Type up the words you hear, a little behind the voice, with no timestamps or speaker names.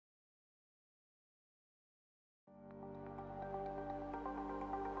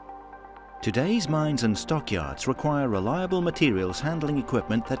Today's mines and stockyards require reliable materials handling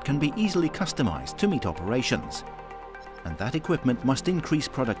equipment that can be easily customized to meet operations. And that equipment must increase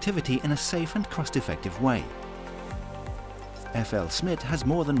productivity in a safe and cost-effective way. FL Smit has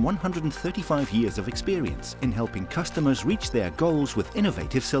more than 135 years of experience in helping customers reach their goals with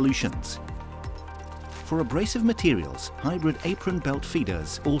innovative solutions. For abrasive materials, hybrid apron belt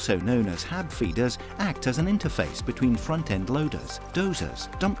feeders, also known as HAB feeders, act as an interface between front-end loaders, dozers,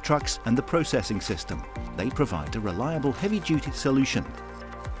 dump trucks and the processing system. They provide a reliable heavy-duty solution.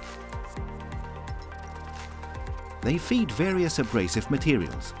 They feed various abrasive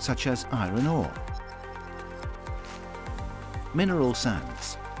materials such as iron ore, mineral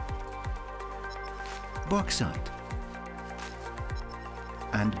sands, bauxite,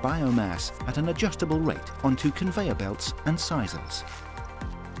 and biomass at an adjustable rate onto conveyor belts and sizers.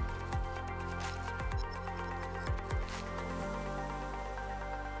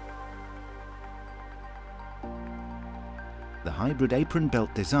 The hybrid apron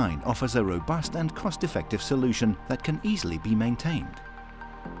belt design offers a robust and cost-effective solution that can easily be maintained.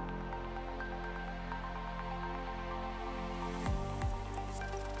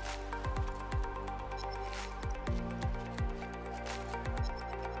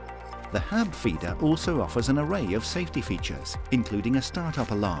 The HAB feeder also offers an array of safety features, including a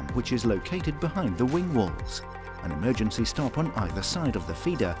start-up alarm which is located behind the wing walls, an emergency stop on either side of the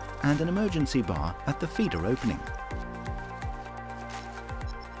feeder and an emergency bar at the feeder opening.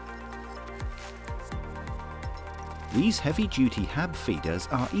 These heavy-duty HAB feeders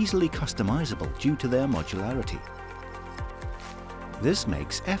are easily customizable due to their modularity. This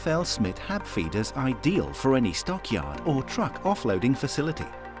makes FL Smit HAB feeders ideal for any stockyard or truck offloading facility.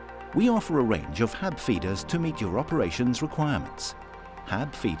 We offer a range of HAB feeders to meet your operations requirements.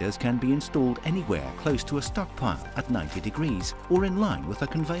 HAB feeders can be installed anywhere close to a stockpile at 90 degrees or in line with a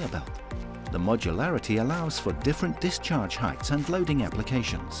conveyor belt. The modularity allows for different discharge heights and loading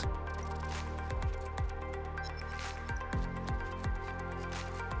applications.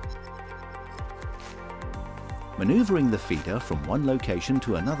 Maneuvering the feeder from one location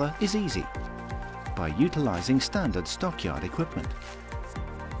to another is easy by utilizing standard stockyard equipment.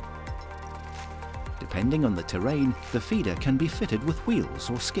 Depending on the terrain, the feeder can be fitted with wheels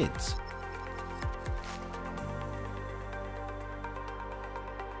or skids.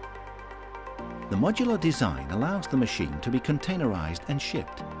 The modular design allows the machine to be containerized and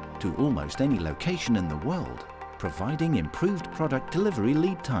shipped to almost any location in the world, providing improved product delivery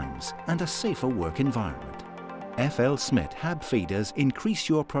lead times and a safer work environment. FL Smit HAB feeders increase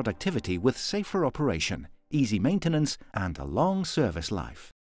your productivity with safer operation, easy maintenance and a long service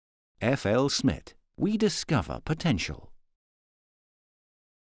life. FL Smit. We discover potential.